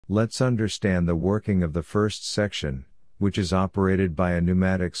Let's understand the working of the first section, which is operated by a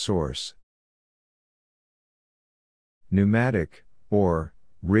pneumatic source. Pneumatic, or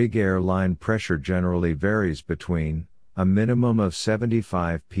rig air line pressure generally varies between a minimum of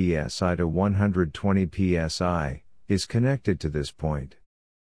 75 psi to 120 psi, is connected to this point.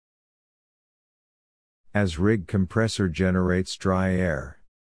 As rig compressor generates dry air,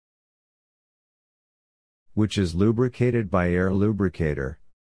 which is lubricated by air lubricator.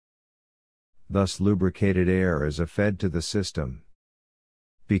 Thus lubricated air is fed to the system.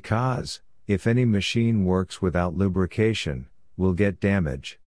 Because, if any machine works without lubrication, will get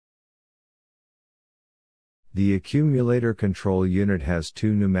damage. The accumulator control unit has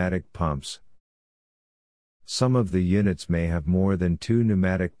 2 pneumatic pumps. Some of the units may have more than 2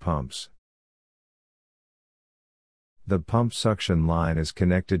 pneumatic pumps. The pump suction line is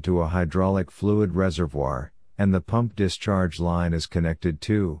connected to a hydraulic fluid reservoir, and the pump discharge line is connected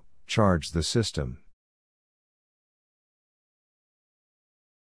to charge the system.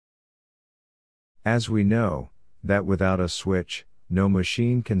 As we know, that without a switch, no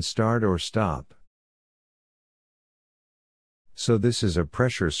machine can start or stop. So this is a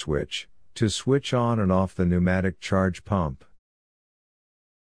pressure switch, to switch on and off the pneumatic charge pump.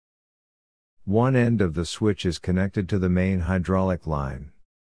 One end of the switch is connected to the main hydraulic line,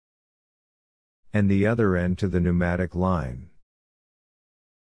 and the other end to the pneumatic line.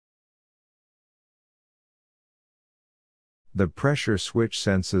 The pressure switch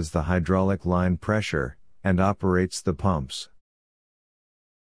senses the hydraulic line pressure, and operates the pumps.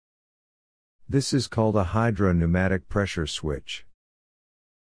 This is called a hydro-pneumatic pressure switch.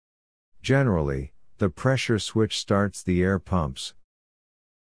 Generally, the pressure switch starts the air pumps.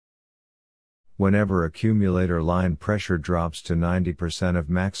 Whenever accumulator line pressure drops to 90% of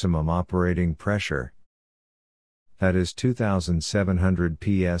maximum operating pressure, that is 2700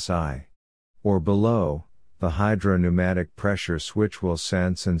 psi, or below, the hydro-pneumatic pressure switch will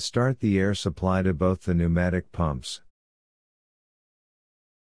sense and start the air supply to both the pneumatic pumps.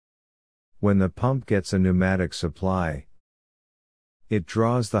 When the pump gets a pneumatic supply, it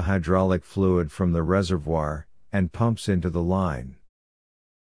draws the hydraulic fluid from the reservoir, and pumps into the line.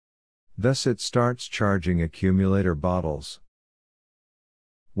 Thus it starts charging accumulator bottles.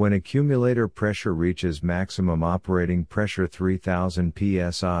 When accumulator pressure reaches maximum operating pressure 3000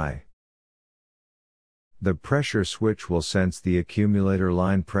 psi, the pressure switch will sense the accumulator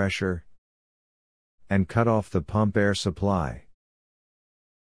line pressure and cut off the pump air supply.